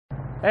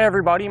Hey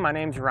everybody, my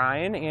name's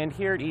Ryan, and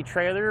here at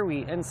eTrailer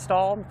we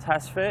install,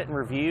 test fit, and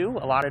review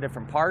a lot of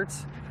different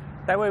parts.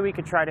 That way we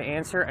could try to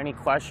answer any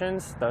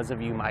questions those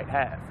of you might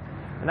have.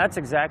 And that's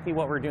exactly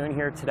what we're doing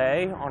here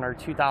today on our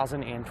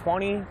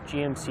 2020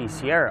 GMC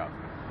Sierra.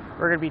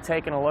 We're going to be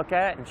taking a look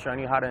at and showing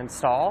you how to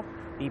install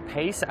the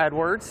Pace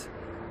Edwards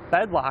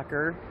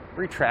Bedlocker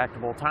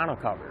Retractable Tonneau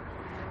Cover.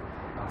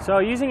 So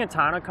using a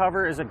tonneau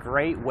cover is a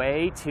great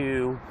way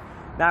to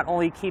not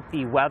only keep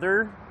the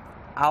weather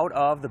out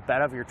of the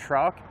bed of your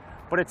truck,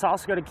 but it's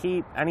also going to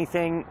keep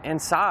anything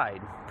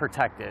inside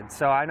protected.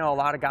 So I know a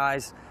lot of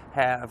guys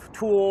have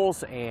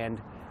tools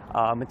and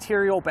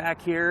material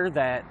back here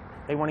that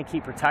they want to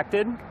keep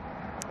protected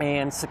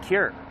and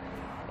secure.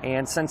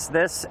 And since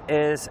this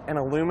is an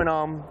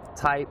aluminum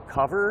type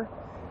cover,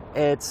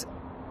 it's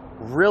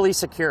really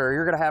secure.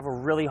 You're going to have a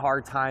really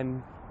hard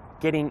time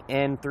getting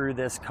in through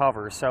this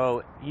cover.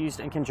 So used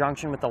in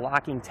conjunction with the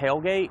locking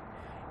tailgate,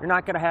 you're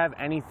not going to have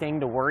anything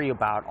to worry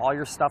about. All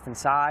your stuff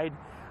inside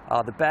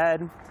the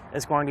bed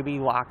is going to be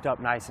locked up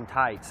nice and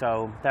tight.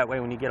 So that way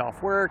when you get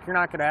off work, you're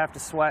not going to have to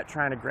sweat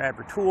trying to grab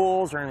your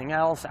tools or anything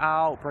else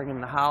out, bring them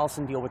in the house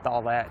and deal with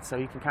all that. So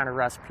you can kind of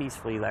rest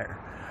peacefully there.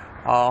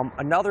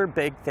 Another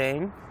big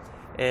thing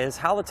is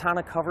how the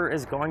tonneau cover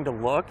is going to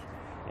look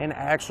and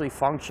actually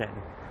function.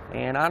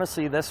 And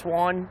honestly, this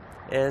one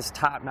is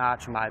top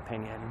notch in my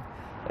opinion.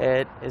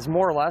 It is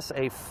more or less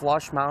a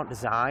flush mount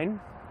design.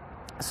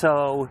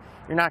 So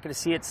you're not going to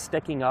see it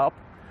sticking up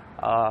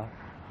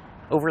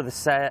over the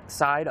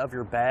side of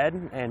your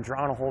bed and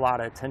drawing a whole lot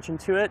of attention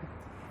to it.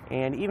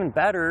 And even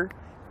better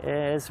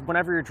is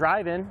whenever you're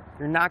driving,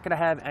 you're not going to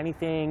have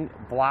anything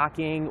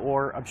blocking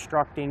or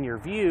obstructing your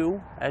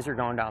view as you're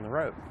going down the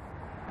road.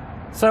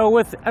 So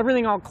with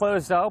everything all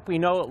closed up, we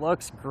know it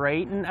looks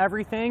great and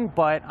everything,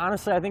 but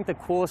honestly I think the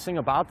coolest thing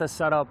about this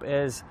setup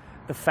is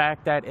the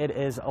fact that it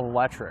is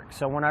electric.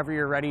 So whenever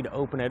you're ready to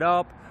open it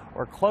up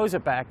or close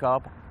it back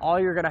up, all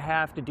you're going to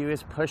have to do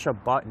is push a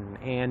button.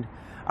 And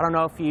I don't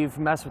know if you've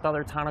messed with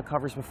other tonneau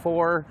covers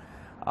before.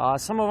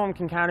 Some of them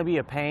can kind of be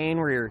a pain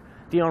where you're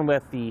dealing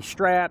with the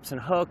straps and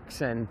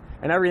hooks and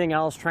everything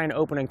else trying to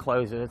open and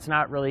close it. It's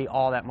not really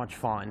all that much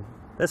fun.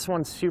 This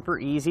one's super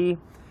easy. It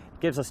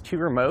gives us two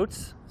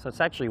remotes, so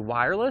it's actually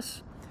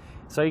wireless.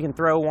 So you can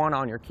throw one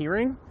on your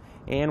keyring,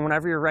 and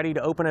whenever you're ready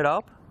to open it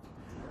up,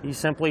 you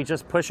simply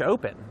just push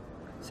open.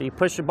 So you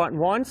push the button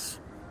once,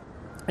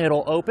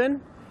 it'll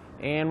open.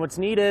 And what's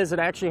neat is it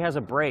actually has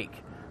a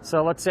brake.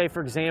 So let's say,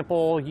 for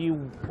example,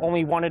 you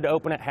only wanted to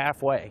open it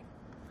halfway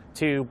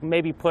to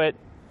maybe put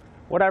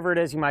whatever it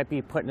is you might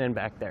be putting in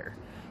back there.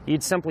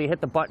 You'd simply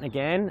hit the button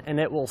again and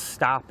it will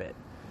stop it.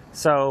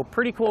 So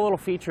pretty cool little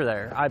feature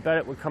there. I bet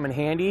it would come in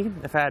handy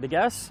if I had to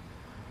guess.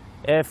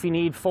 If you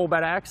need full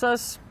bed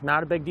access,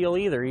 not a big deal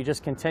either. You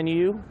just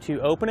continue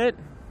to open it.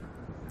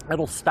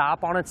 It'll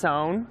stop on its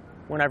own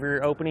whenever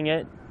you're opening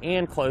it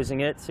and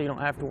closing it, so you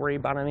don't have to worry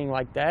about anything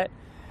like that.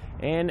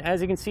 And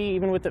as you can see,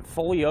 even with it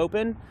fully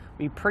open,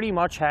 we pretty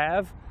much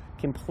have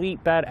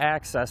complete bed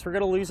access. We're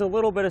going to lose a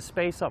little bit of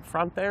space up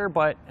front there,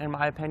 but in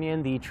my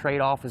opinion, the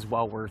trade-off is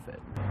well worth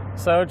it.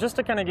 So just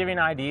to kind of give you an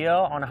idea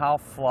on how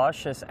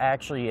flush this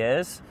actually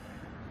is,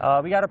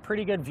 we got a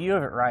pretty good view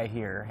of it right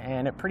here,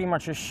 and it pretty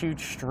much just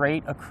shoots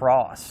straight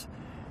across.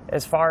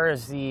 As far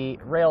as the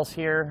rails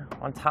here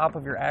on top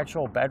of your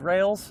actual bed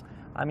rails,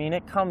 I mean,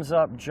 it comes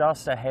up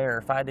just a hair.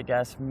 If I had to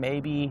guess,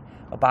 maybe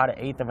about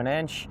 1/8 of an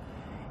inch.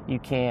 You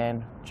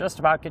can just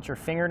about get your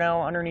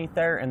fingernail underneath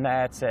there, and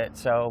that's it.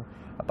 So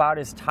about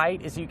as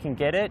tight as you can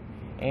get it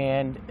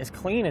and as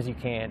clean as you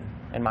can,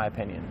 in my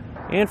opinion.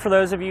 And for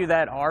those of you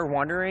that are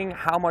wondering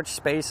how much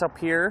space up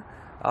here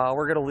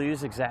we're going to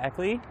lose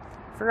exactly,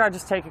 I figured I'd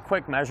just take a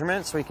quick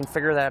measurement so we can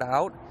figure that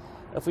out.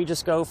 If we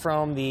just go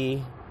from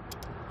the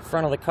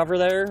front of the cover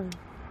there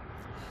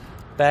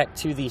back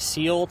to the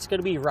seal, it's going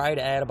to be right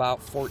at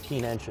about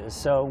 14 inches.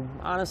 So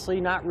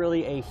honestly, not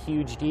really a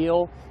huge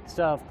deal.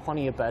 Still have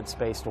plenty of bed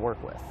space to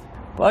work with.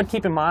 But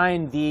keep in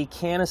mind, the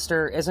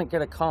canister isn't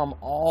going to come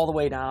all the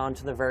way down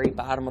to the very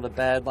bottom of the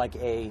bed like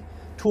a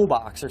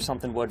toolbox or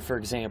something would, for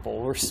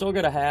example. We're still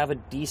going to have a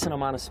decent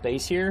amount of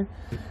space here.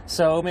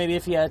 So maybe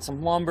if you had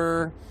some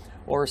lumber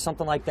or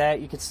something like that,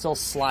 you could still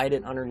slide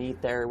it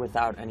underneath there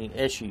without any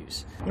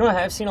issues. You know, I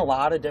have seen a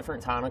lot of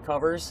different tonneau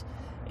covers,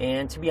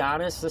 and to be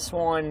honest, this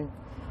one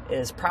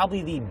is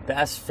probably the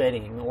best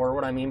fitting, or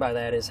what I mean by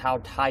that is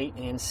how tight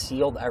and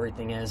sealed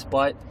everything is.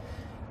 But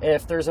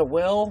if there's a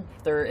will,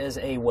 there is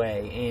a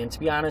way. And to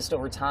be honest,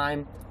 over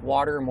time,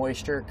 water and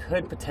moisture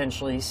could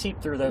potentially seep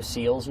through those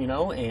seals, you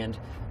know, and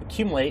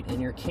accumulate in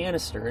your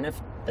canister. And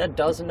if that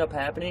does end up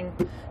happening,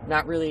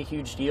 not really a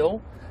huge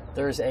deal.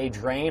 There's a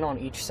drain on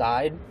each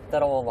side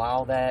that'll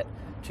allow that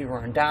to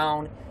run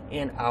down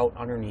and out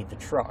underneath the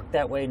truck.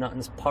 That way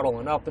nothing's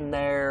puddling up in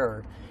there,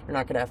 or you're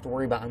not going to have to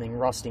worry about anything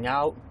rusting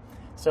out.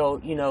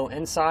 So, you know,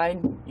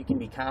 inside you can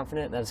be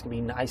confident that it's going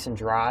to be nice and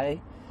dry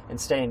and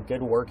stay in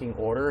good working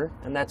order.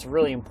 And that's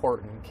really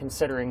important,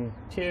 considering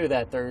too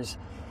that there's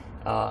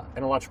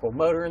an electrical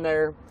motor in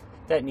there.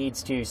 that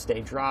needs to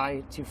stay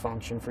dry to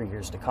function for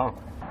years to come.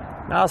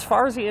 Now, as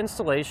far as the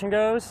installation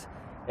goes,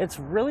 it's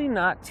really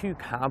not too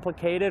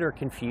complicated or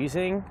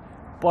confusing,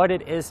 but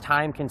it is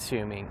time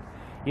consuming.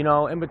 You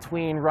know, in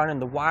between running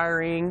the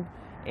wiring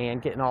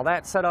and getting all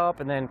that set up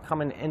and then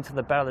coming into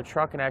the bed of the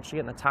truck and actually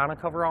getting the tonneau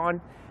cover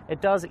on,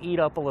 it does eat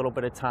up a little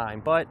bit of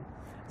time. But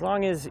as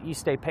long as you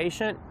stay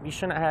patient, you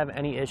shouldn't have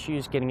any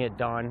issues getting it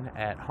done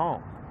at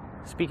home.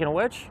 Speaking of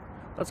which,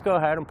 let's go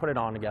ahead and put it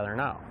on together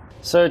now.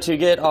 So to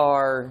get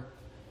our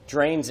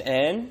drains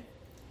in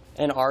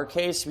our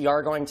case, we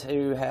are going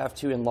to have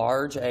to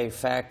enlarge a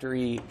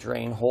factory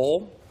drain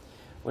hole,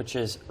 which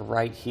is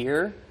right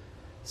here.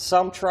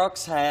 Some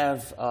trucks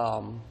have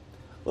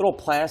little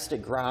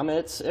plastic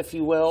grommets, if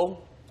you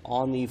will,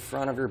 on the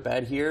front of your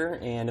bed here,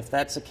 and if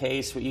that's the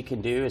case, what you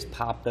can do is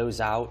pop those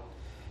out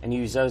and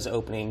use those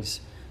openings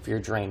for your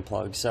drain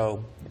plug.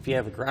 So if you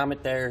have a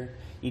grommet there,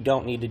 you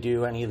don't need to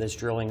do any of this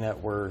drilling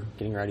that we're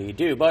getting ready to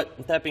do. But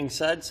with that being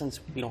said, since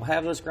we don't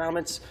have those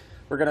grommets,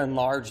 we're going to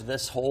enlarge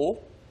this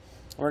hole.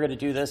 We're going to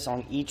do this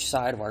on each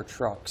side of our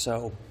truck. So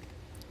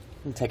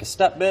I'm going to take a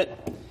step bit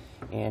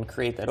and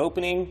create that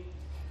opening.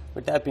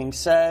 With that being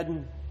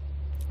said,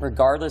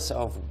 regardless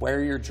of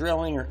where you're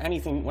drilling or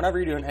anything, whenever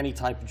you're doing any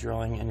type of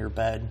drilling in your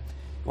bed,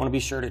 you want to be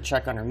sure to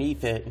check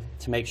underneath it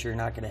to make sure you're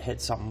not going to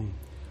hit something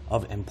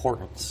of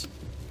importance.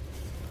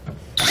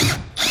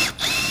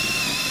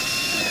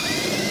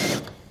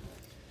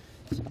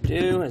 So what we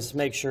do is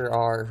make sure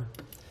our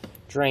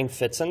drain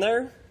fits in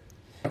there.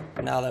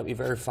 Now that we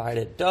verified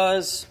it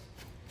does,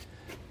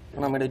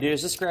 what I'm going to do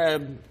is just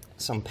grab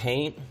some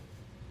paint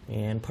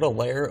and put a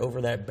layer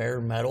over that bare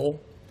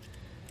metal.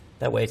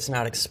 That way it's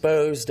not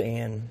exposed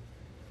and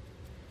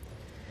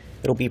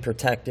it'll be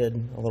protected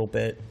a little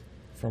bit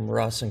from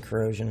rust and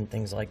corrosion and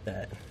things like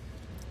that.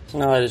 So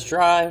now that it's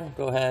dry,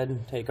 go ahead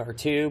and take our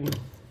tube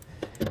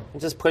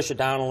and just push it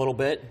down a little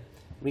bit.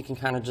 We can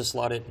kind of just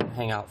let it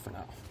hang out for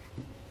now.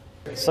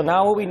 So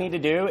now what we need to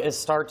do is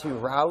start to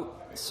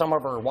route some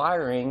of our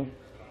wiring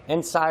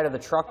inside of the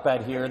truck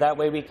bed here. That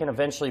way we can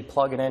eventually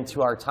plug it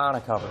into our tonneau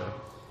cover.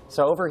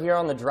 So over here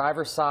on the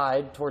driver's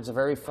side, towards the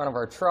very front of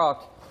our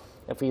truck,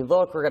 if we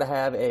look, we're going to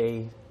have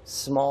a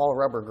small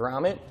rubber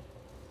grommet.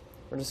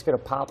 We're just going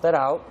to pop that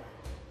out.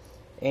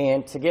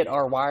 And to get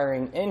our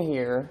wiring in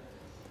here,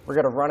 we're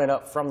going to run it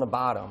up from the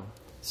bottom.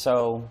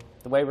 So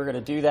the way we're going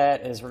to do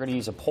that is we're going to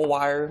use a pull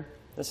wire.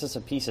 This is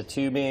a piece of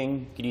tubing.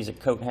 You could use a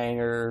coat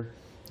hanger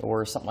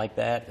or something like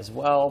that as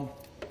well.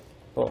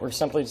 But we're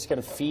simply just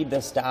going to feed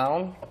this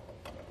down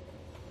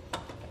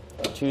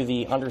to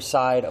the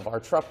underside of our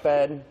truck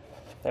bed.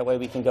 That way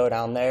we can go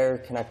down there,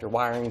 connect our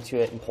wiring to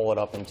it, and pull it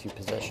up into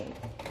position.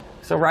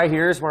 So right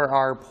here is where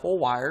our pull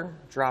wire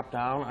dropped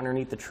down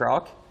underneath the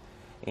truck.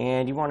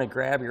 And you want to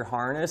grab your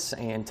harness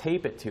and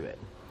tape it to it.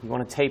 You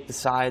want to tape the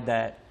side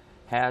that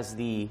has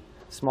the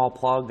small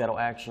plug that'll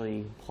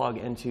actually plug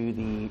into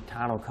the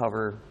tonneau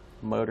cover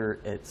motor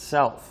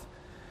itself.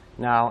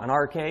 Now in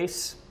our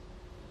case,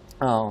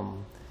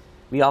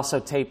 we also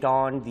taped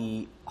on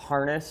the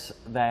harness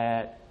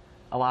that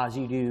allows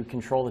you to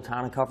control the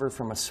tonneau cover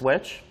from a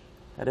switch.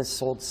 That is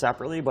sold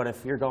separately, but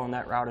if you're going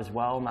that route as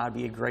well, that would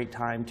be a great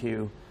time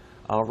to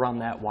run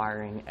that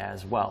wiring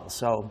as well.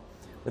 So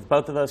with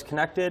both of those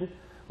connected,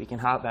 we can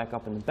hop back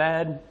up in the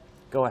bed,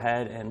 go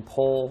ahead and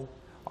pull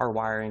our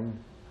wiring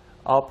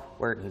up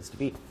where it needs to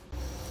be.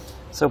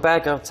 So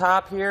back up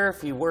top here,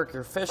 if you work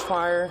your fish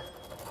wire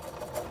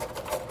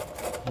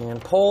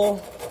and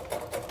pull,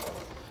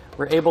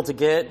 we're able to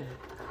get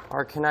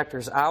our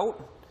connectors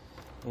out,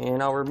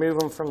 and I'll remove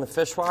them from the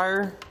fish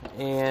wire,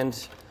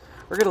 and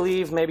we're going to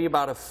leave maybe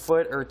about a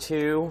foot or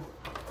two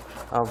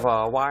of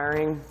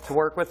wiring to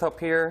work with up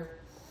here,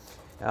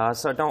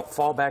 so it don't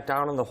fall back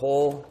down in the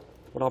hole.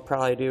 What I'll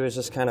probably do is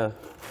just kind of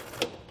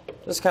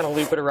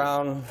loop it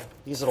around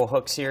these little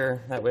hooks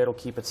here. That way it'll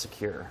keep it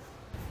secure.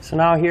 So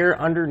now here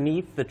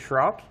underneath the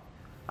truck,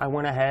 I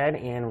went ahead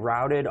and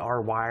routed our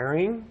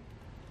wiring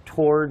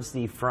towards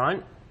the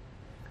front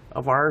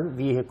of our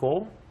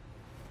vehicle,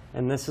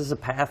 and this is a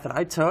path that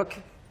I took.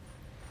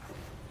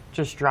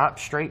 Just dropped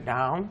straight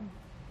down.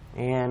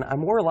 And I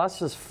more or less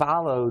just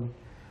followed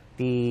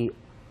the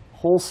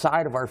whole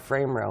side of our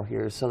frame rail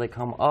here. So they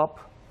come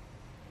up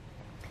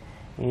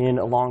and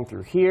along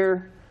through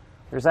here.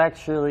 There's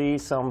actually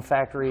some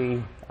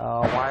factory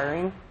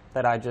wiring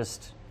that I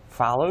just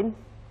followed.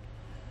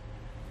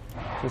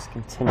 Just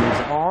continues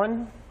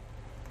on.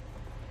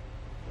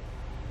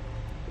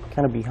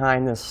 Kind of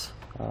behind this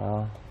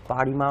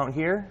body mount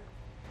here.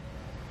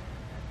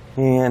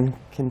 And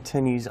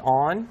continues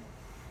on.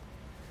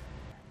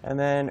 And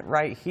then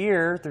right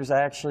here, there's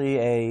actually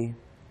a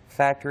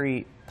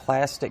factory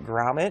plastic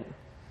grommet,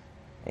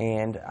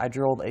 and I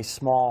drilled a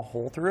small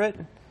hole through it,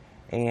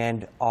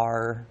 and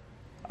our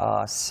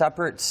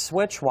separate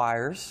switch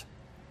wires,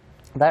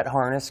 that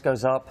harness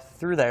goes up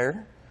through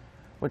there,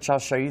 which I'll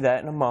show you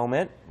that in a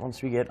moment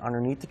once we get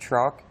underneath the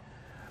truck.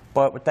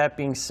 But with that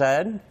being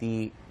said,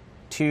 the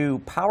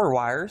two power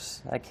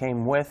wires that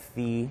came with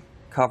the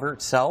cover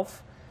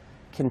itself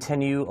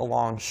continue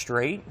along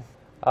straight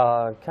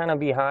kind of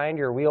behind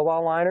your wheel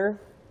well liner.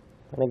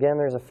 And again,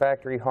 there's a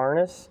factory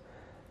harness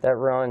that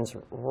runs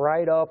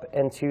right up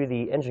into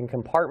the engine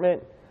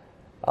compartment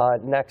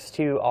next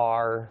to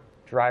our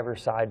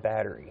driver's side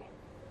battery.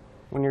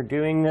 When you're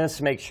doing this,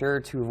 make sure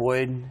to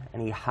avoid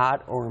any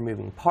hot or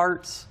moving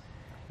parts,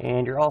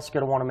 and you're also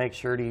going to want to make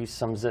sure to use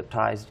some zip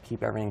ties to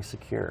keep everything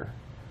secure.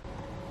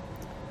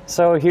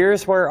 So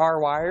here's where our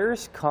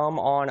wires come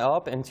on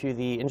up into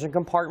the engine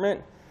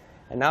compartment,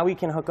 and now we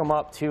can hook them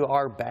up to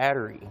our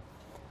battery.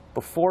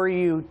 Before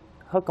you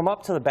hook them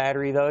up to the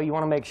battery though, you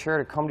want to make sure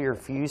to come to your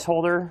fuse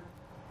holder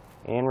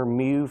and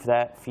remove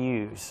that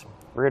fuse.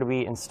 We're going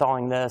to be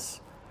installing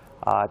this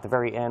at the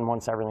very end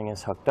once everything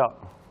is hooked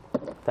up.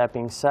 That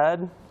being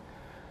said,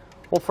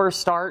 we'll first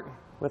start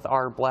with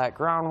our black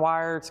ground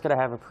wire. It's going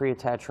to have a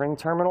pre-attached ring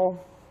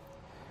terminal.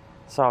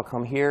 So I'll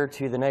come here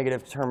to the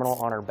negative terminal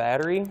on our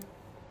battery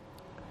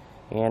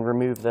and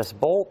remove this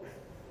bolt.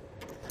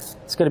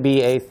 It's going to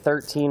be a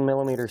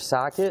 13mm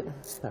socket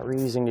that we're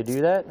using to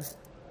do that.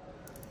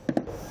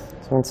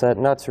 So once that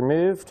nut's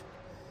removed,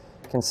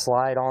 you can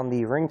slide on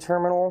the ring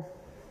terminal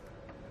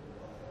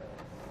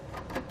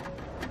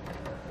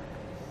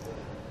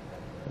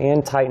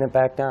and tighten it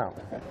back down.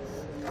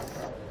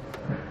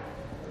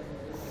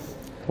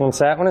 Once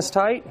that one is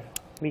tight,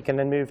 we can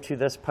then move to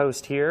this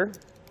post here.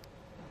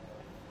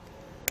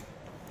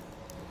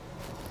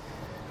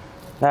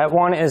 That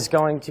one is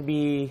going to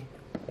be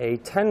a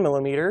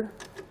 10mm.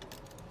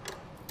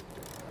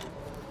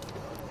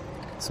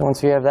 So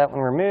once we have that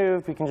one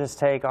removed, we can just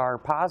take our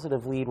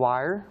positive lead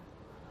wire,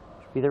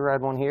 which would be the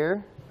red one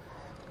here,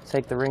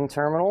 take the ring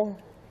terminal,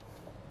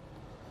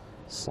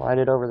 slide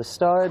it over the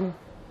stud,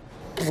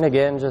 and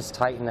again, just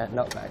tighten that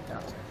nut back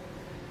down.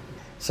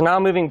 So now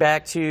moving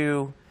back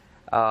to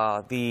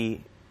the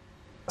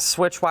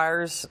switch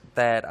wires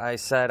that I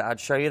said I'd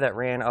show you that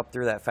ran up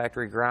through that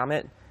factory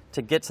grommet.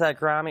 To get to that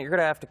grommet, you're going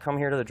to have to come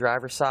here to the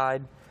driver's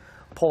side,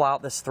 pull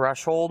out this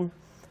threshold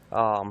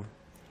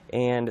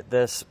and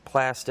this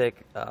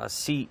plastic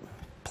seat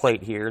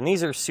plate here. And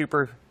these are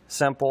super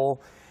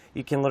simple.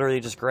 You can literally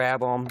just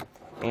grab them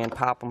and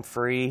pop them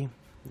free.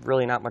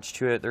 Really not much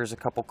to it. There's a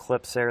couple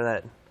clips there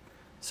that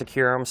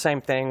secure them. Same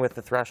thing with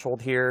the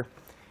threshold here.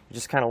 You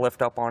just kind of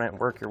lift up on it and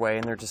work your way,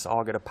 and they're just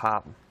all going to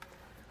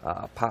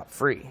pop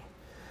free.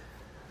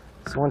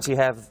 So once you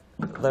have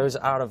those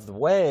out of the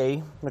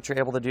way, what you're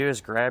able to do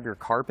is grab your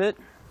carpet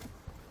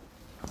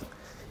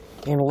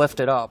and lift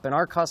it up. And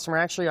our customer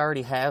actually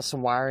already has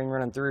some wiring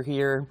running through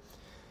here.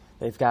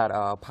 They've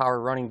got power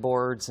running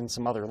boards and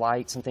some other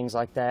lights and things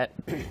like that.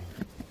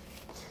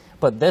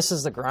 But this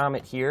is the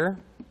grommet here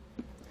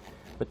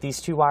with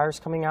these two wires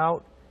coming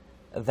out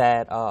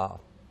that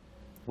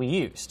we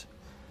used.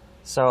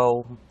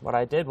 So what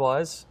I did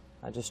was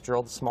I just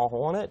drilled a small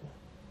hole in it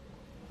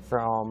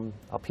from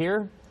up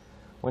here,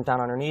 went down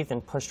underneath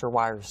and pushed our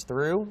wires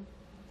through,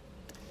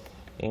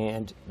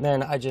 and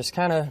then I just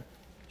kind of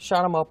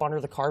shot them up under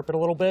the carpet a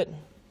little bit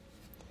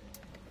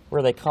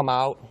where they come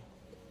out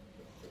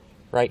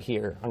right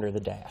here under the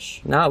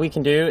dash. Now what we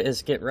can do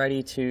is get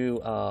ready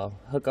to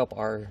hook up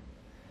our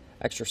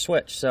extra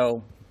switch.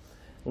 So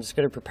I'm just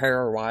going to prepare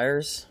our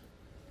wires.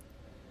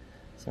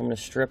 So I'm going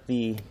to strip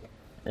the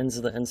ends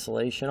of the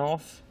insulation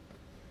off.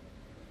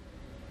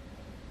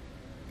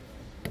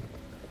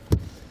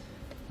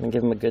 I'm going to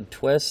give them a good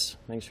twist,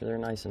 make sure they're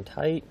nice and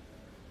tight.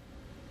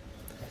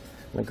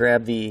 I'm going to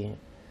grab the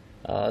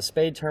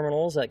spade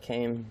terminals that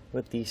came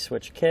with the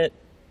switch kit.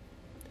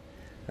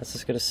 That's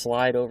just going to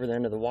slide over the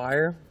end of the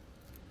wire.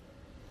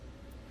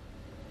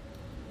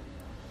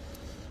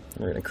 And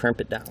we're going to crimp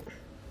it down.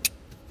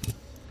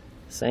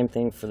 Same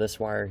thing for this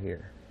wire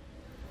here.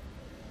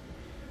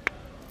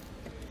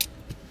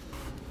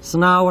 So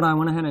now what I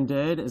went ahead and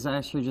did is I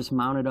actually just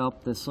mounted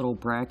up this little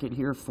bracket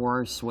here for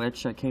our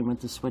switch that came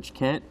with the switch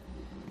kit.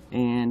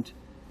 And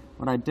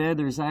what I did,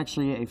 there's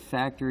actually a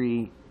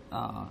factory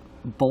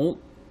bolt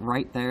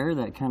right there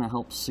that kind of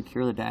helps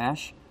secure the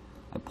dash.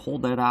 I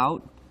pulled that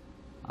out,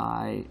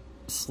 I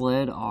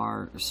slid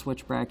our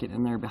switch bracket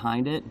in there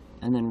behind it,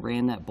 and then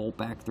ran that bolt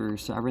back through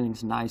so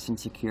everything's nice and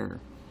secure.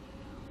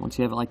 Once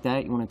you have it like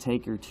that, you want to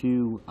take your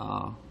two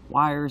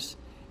wires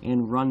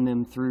and run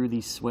them through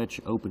the switch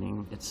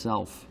opening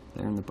itself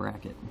there in the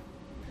bracket.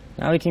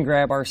 Now we can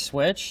grab our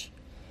switch,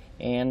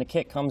 and the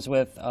kit comes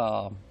with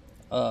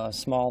a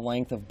small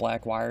length of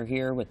black wire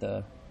here with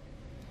a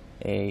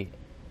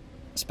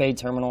spade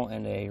terminal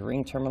and a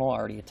ring terminal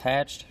already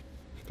attached.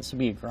 This will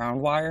be a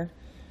ground wire.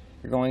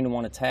 You're going to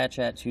want to attach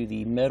that to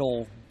the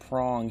middle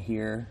prong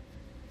here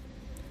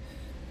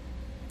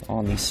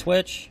on the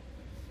switch.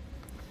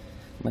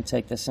 I'm going to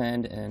take this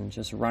end and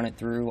just run it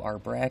through our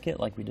bracket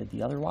like we did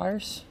the other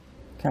wires.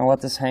 Kind of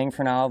let this hang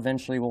for now.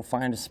 Eventually we'll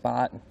find a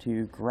spot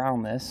to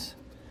ground this.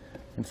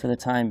 And for the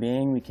time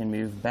being, we can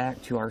move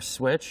back to our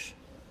switch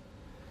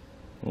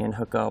and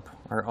hook up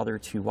our other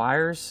two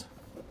wires.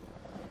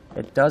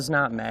 It does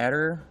not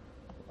matter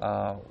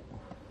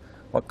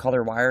what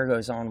color wire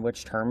goes on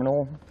which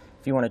terminal.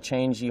 If you want to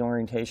change the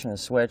orientation of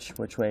the switch,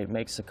 which way it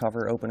makes the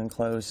cover open and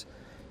close,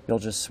 you'll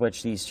just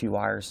switch these two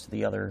wires to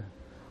the other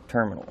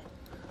terminal.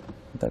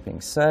 With that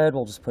being said,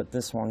 we'll just put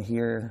this one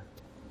here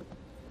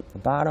at the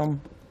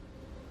bottom.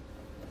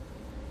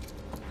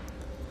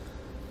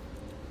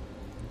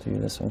 Do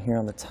this one here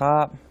on the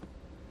top.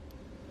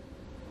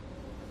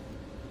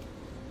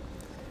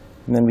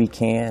 And then we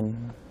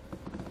can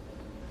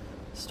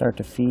start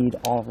to feed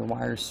all of our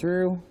wires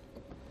through.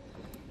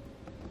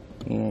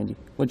 And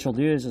what you'll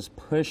do is just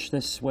push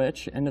this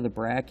switch into the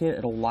bracket.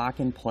 It'll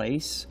lock in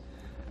place.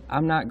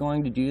 I'm not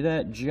going to do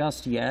that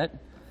just yet.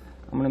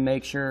 I'm going to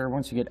make sure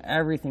once we get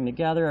everything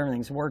together,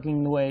 everything's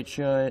working the way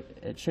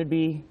it should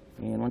be.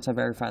 And once I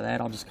verify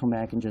that, I'll just come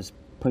back and just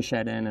push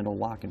that in. It'll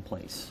lock in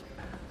place.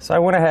 So I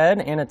went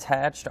ahead and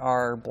attached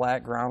our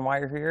black ground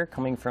wire here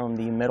coming from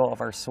the middle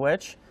of our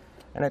switch.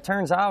 And it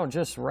turns out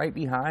just right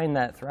behind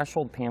that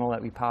threshold panel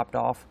that we popped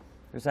off,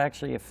 there's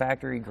actually a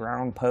factory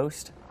ground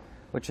post,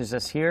 which is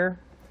this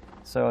here.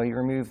 So you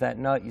remove that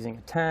nut using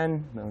a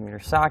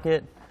 10mm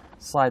socket,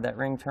 slide that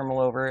ring terminal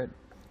over it,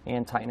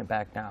 and tighten it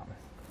back down.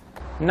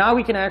 Now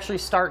we can actually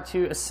start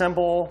to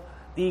assemble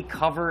the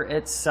cover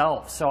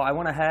itself. So I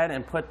went ahead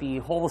and put the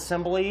whole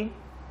assembly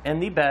in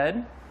the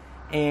bed,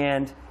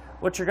 and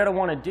what you're going to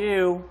want to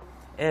do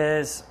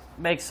is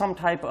make some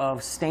type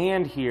of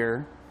stand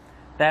here.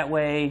 That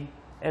way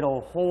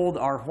it'll hold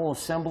our whole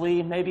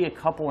assembly maybe a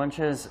couple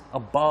inches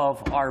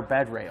above our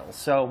bed rails.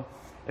 So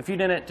if you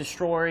didn't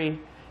destroy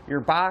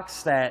your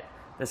box that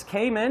this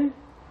came in,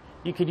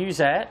 you could use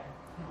that.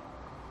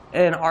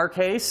 In our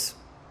case,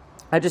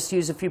 I just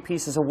used a few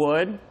pieces of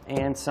wood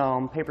and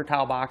some paper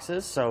towel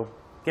boxes, so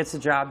gets the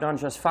job done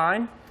just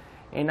fine.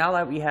 And now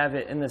that we have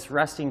it in this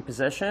resting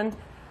position,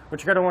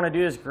 what you're going to want to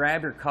do is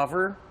grab your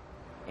cover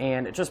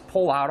and just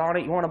pull out on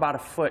it. You want about a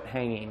foot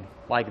hanging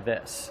like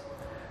this.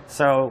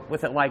 So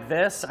with it like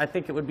this, I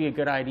think it would be a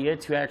good idea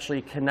to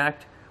actually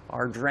connect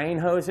our drain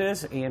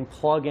hoses and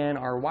plug in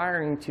our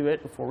wiring to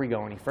it before we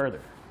go any further.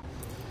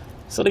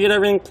 So to get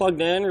everything plugged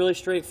in, really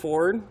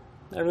straightforward.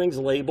 Everything's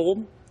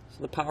labeled.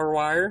 So the power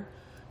wire,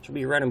 which will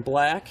be red and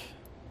black,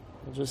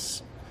 we'll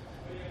just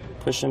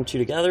push them two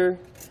together.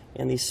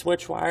 And the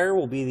switch wire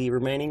will be the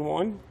remaining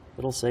one.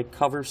 It'll say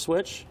cover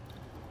switch.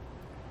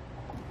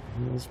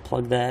 And just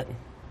plug that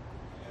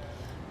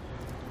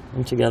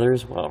in together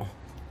as well.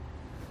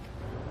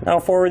 Now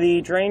for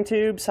the drain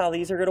tubes, how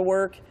these are going to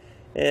work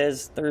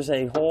is there's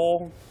a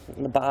hole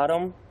in the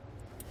bottom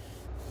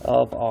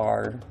of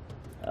our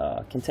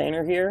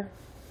container here,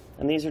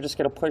 and these are just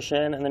going to push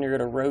in, and then you're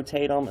going to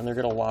rotate them and they're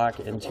going to lock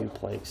into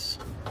place.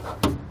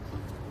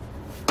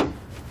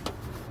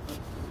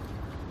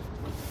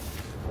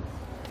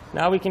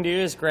 Now what we can do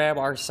is grab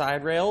our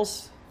side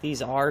rails.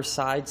 These are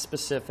side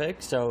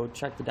specific, so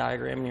check the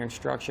diagram in your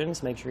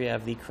instructions, make sure you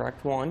have the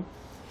correct one.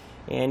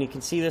 And you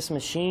can see this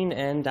machine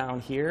end down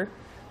here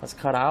that's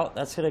cut out.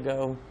 That's going to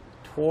go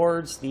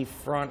towards the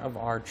front of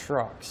our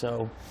truck.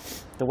 So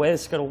the way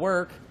it's going to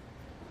work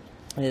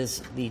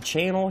is the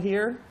channel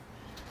here,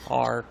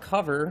 our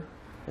cover,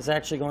 is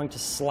actually going to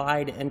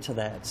slide into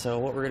that. So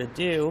what we're going to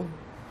do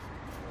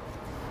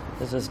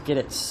is just get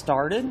it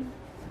started.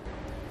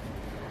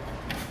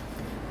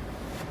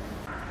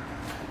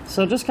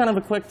 So just kind of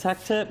a quick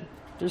tech tip,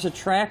 there's a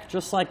track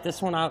just like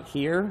this one out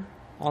here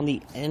on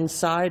the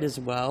inside as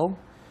well.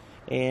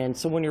 And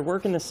so when you're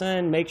working this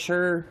in, make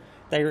sure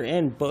that you're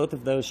in both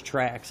of those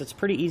tracks. It's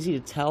pretty easy to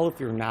tell if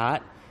you're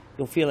not.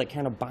 You'll feel it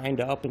kind of bind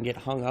up and get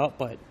hung up,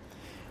 but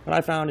what I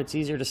found, it's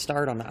easier to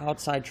start on the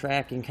outside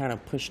track and kind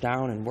of push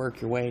down and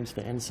work your way into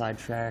the inside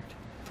track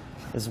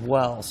as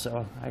well.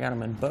 So I got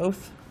them in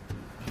both.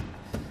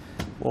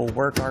 We'll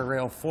work our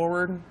rail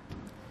forward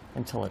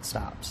until it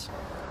stops.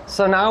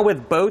 So now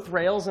with both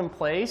rails in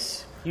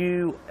place,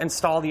 you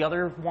install the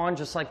other one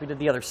just like we did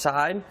the other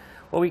side.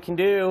 What we can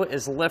do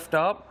is lift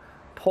up,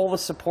 pull the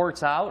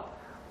supports out,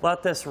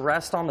 let this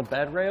rest on the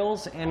bed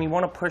rails, and we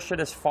want to push it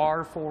as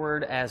far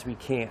forward as we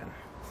can.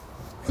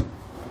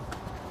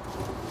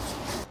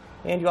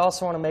 And you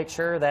also want to make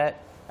sure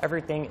that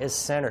everything is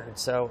centered.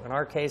 So in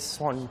our case, this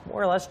one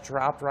more or less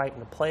dropped right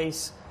into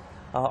place,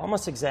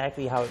 almost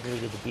exactly how it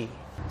needed to be.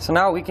 So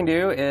now what we can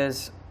do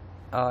is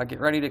get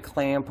ready to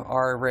clamp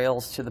our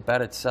rails to the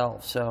bed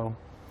itself. So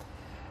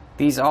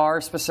these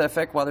are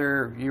specific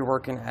whether you're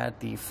working at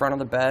the front of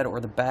the bed or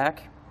the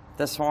back.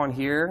 This one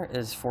here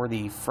is for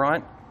the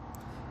front,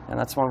 and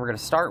that's one we're going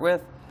to start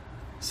with.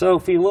 So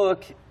if you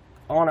look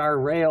on our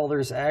rail,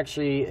 there's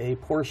actually a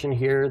portion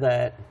here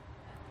that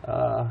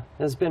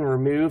has been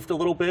removed a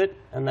little bit,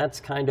 and that's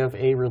kind of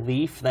a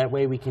relief. That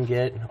way we can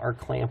get our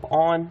clamp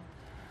on.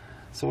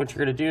 So what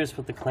you're going to do is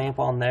put the clamp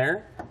on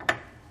there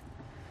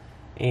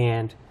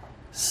and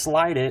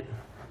slide it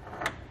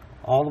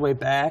all the way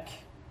back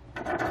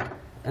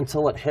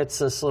until it hits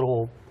this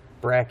little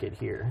bracket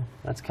here.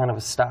 That's kind of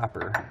a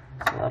stopper.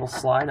 So that'll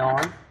slide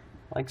on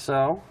like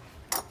so.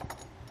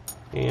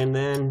 And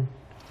then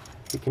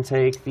you can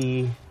take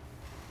the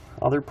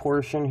other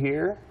portion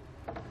here.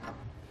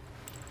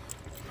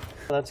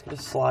 That's going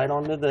to slide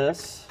onto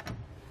this.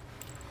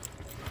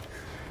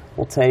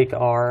 We'll take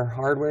our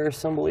hardware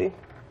assembly,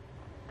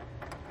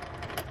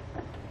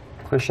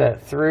 push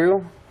that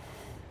through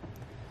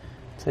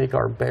Take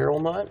our barrel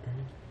nut.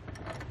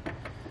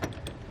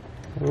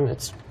 And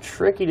it's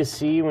tricky to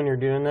see when you're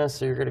doing this,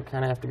 so you're going to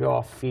kind of have to go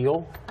off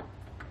feel.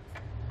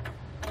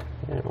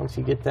 And once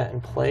you get that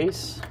in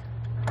place,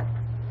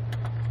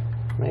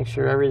 make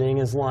sure everything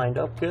is lined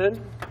up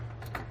good.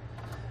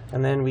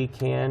 And then we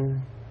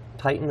can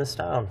tighten this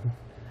down.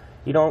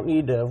 You don't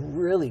need to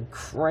really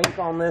crank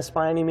on this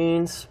by any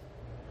means.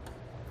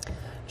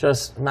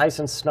 Just nice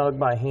and snug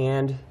by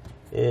hand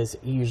is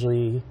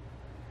usually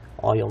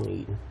all you'll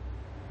need.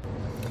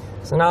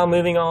 So now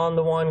moving on,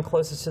 the one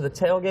closest to the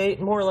tailgate,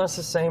 more or less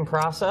the same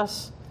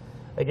process.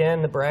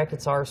 Again, the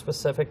brackets are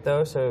specific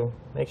though, so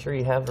make sure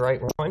you have the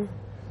right one.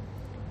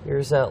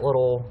 Here's that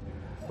little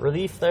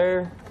relief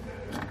there.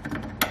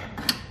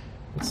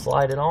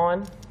 Slide it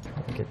on,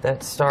 get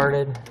that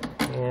started,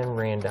 and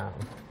ran down.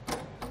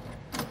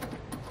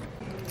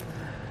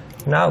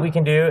 Now what we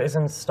can do is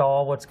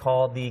install what's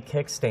called the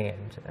kickstand.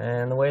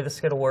 And the way this is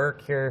going to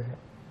work here,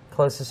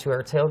 closest to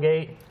our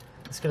tailgate,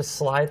 it's going to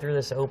slide through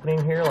this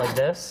opening here like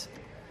this.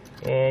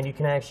 And you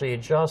can actually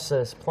adjust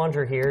this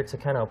plunger here to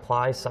kind of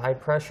apply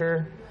side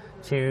pressure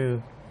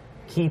to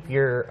keep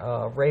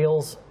your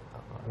rails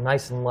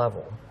nice and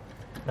level.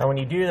 Now when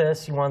you do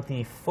this, you want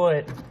the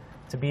foot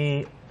to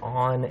be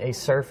on a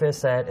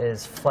surface that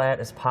is flat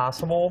as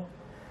possible.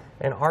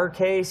 In our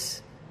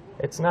case,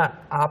 it's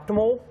not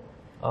optimal.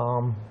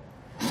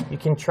 You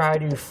can try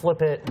to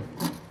flip it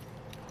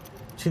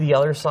to the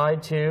other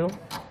side too,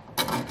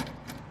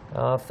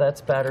 if that's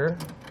better.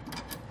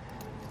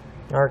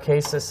 In our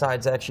case, this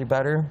side's actually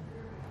better.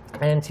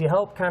 And to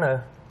help kind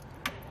of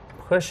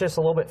push this a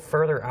little bit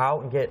further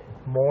out and get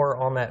more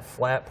on that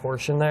flat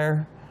portion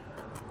there,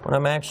 what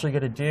I'm actually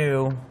going to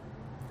do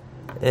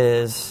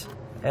is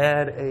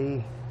add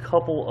a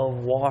couple of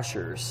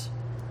washers.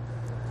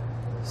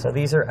 So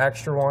these are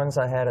extra ones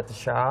I had at the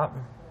shop.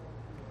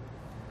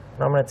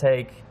 And I'm going to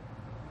take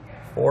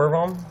 4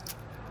 of them,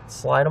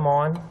 slide them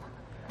on,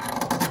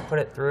 put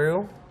it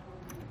through.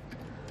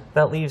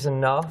 That leaves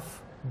enough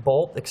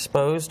bolt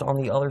exposed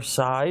on the other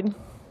side.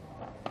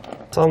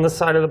 So on this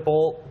side of the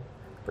bolt,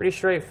 pretty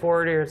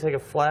straightforward here. Take a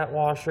flat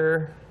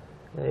washer,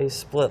 a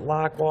split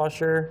lock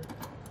washer,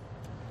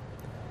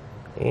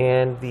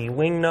 and the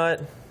wing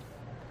nut.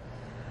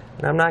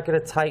 And I'm not going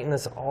to tighten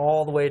this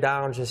all the way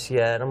down just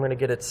yet. I'm going to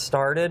get it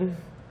started.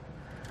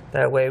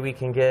 That way we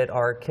can get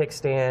our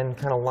kickstand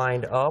kind of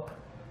lined up.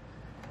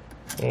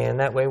 And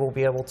that way we'll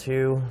be able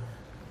to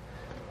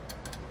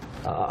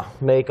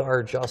make our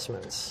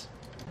adjustments.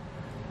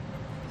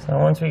 So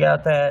once we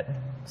got that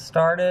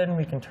started,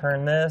 we can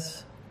turn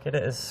this, get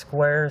it as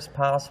square as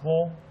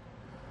possible.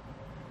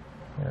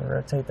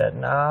 Rotate that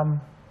knob.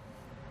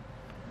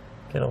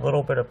 Get a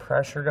little bit of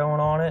pressure going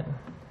on it.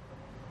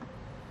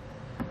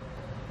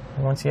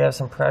 And once you have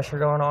some pressure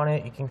going on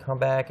it, you can come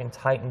back and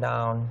tighten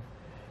down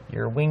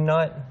your wing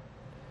nut.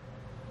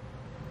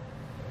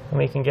 And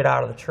we can get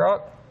out of the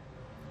truck.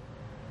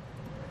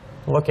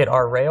 Look at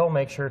our rail,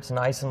 make sure it's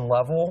nice and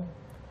level.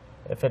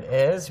 If it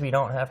is, we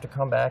don't have to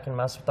come back and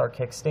mess with our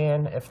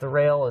kickstand. If the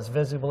rail is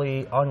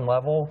visibly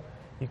unlevel,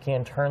 you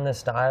can turn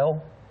this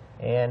dial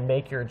and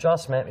make your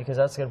adjustment, because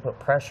that's going to put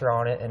pressure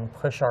on it and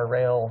push our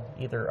rail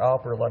either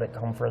up or let it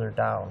come further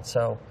down.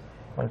 So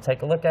I'm going to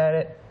take a look at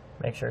it,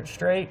 make sure it's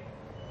straight.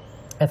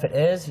 If it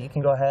is, you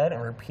can go ahead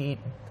and repeat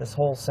this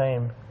whole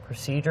same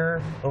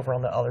procedure over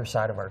on the other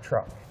side of our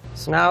truck.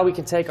 So now we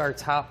can take our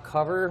top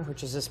cover,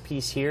 which is this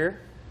piece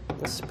here.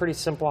 This is pretty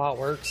simple how it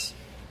works.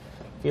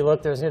 If you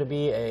look, there's going to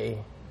be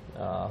a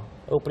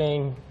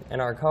opening in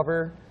our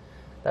cover.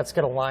 That's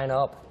going to line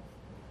up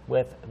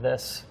with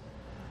this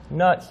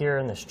nut here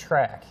in this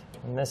track.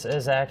 And this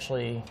is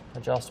actually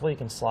adjustable. You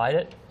can slide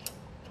it.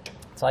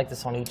 It's like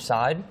this on each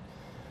side.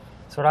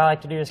 So what I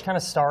like to do is kind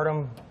of start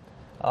them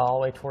all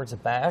the way towards the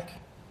back.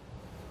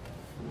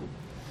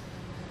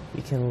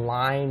 You can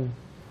line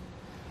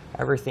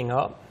everything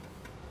up.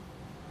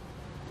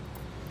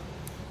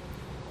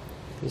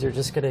 These are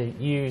just going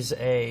to use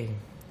a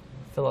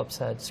Phillips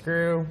head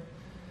screw.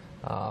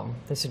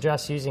 They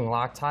suggest using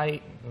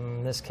Loctite.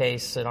 In this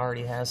case, it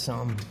already has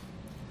some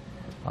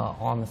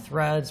on the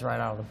threads right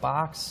out of the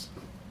box.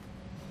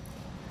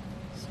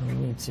 So we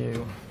need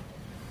to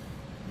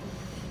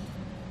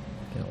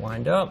get it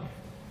lined up.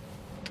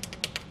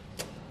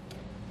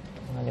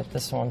 I'll get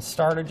this one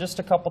started just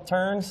a couple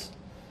turns.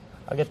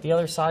 I'll get the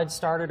other side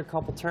started a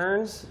couple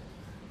turns.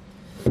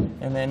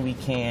 And then we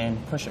can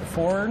push it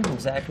forward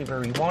exactly where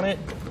we want it.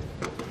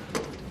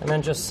 And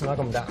then just snug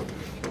them down.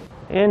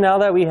 And now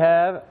that we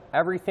have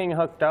everything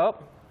hooked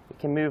up, we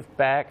can move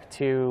back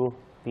to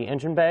the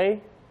engine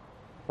bay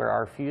where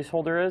our fuse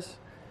holder is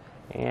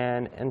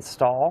and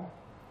install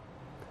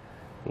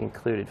the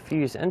included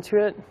fuse into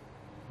it.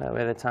 That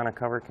way the tonneau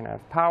cover can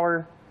have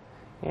power.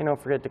 And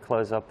don't forget to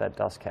close up that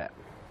dust cap.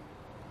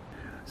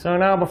 So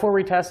now before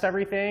we test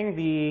everything,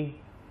 the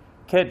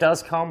kit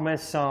does come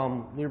with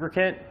some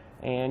lubricant,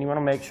 and you want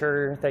to make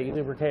sure that you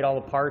lubricate all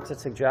the parts it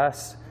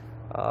suggests.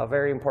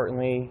 Very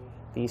importantly,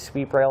 the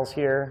sweep rails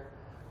here.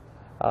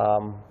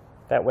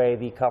 That way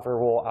the cover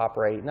will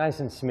operate nice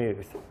and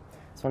smooth.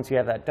 So once you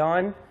have that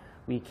done,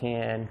 we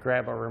can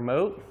grab our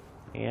remote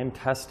and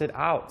test it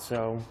out.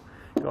 So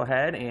go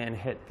ahead and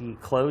hit the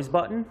close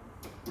button.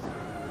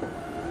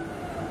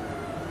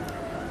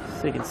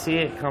 So you can see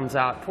it comes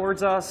out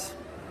towards us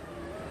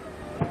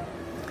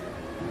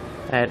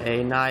at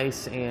a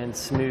nice and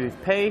smooth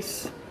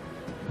pace.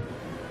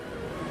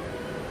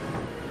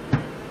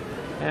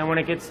 And when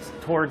it gets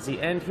towards the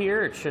end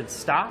here, it should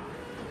stop,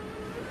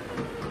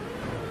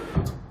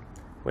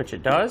 which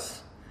it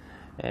does.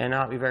 And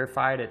now that we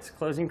verified it's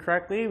closing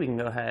correctly, we can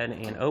go ahead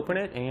and open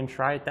it and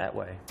try it that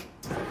way.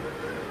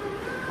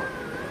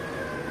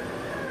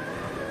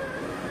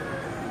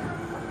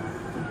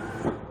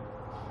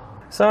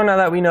 So now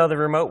that we know the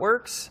remote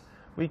works,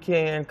 we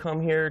can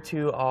come here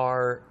to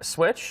our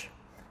switch,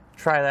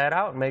 try that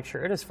out, and make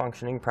sure it is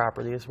functioning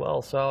properly as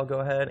well. So I'll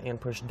go ahead and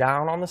push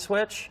down on the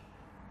switch.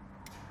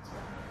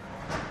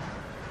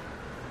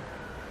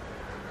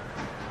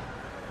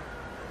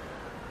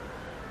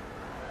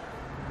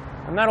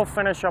 And that'll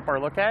finish up our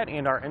look at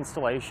and our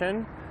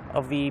installation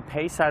of the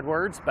Pace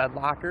Edwards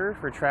Bedlocker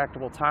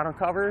Retractable Tonneau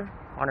Cover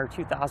on our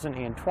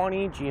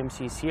 2020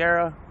 GMC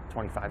Sierra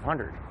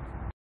 2500.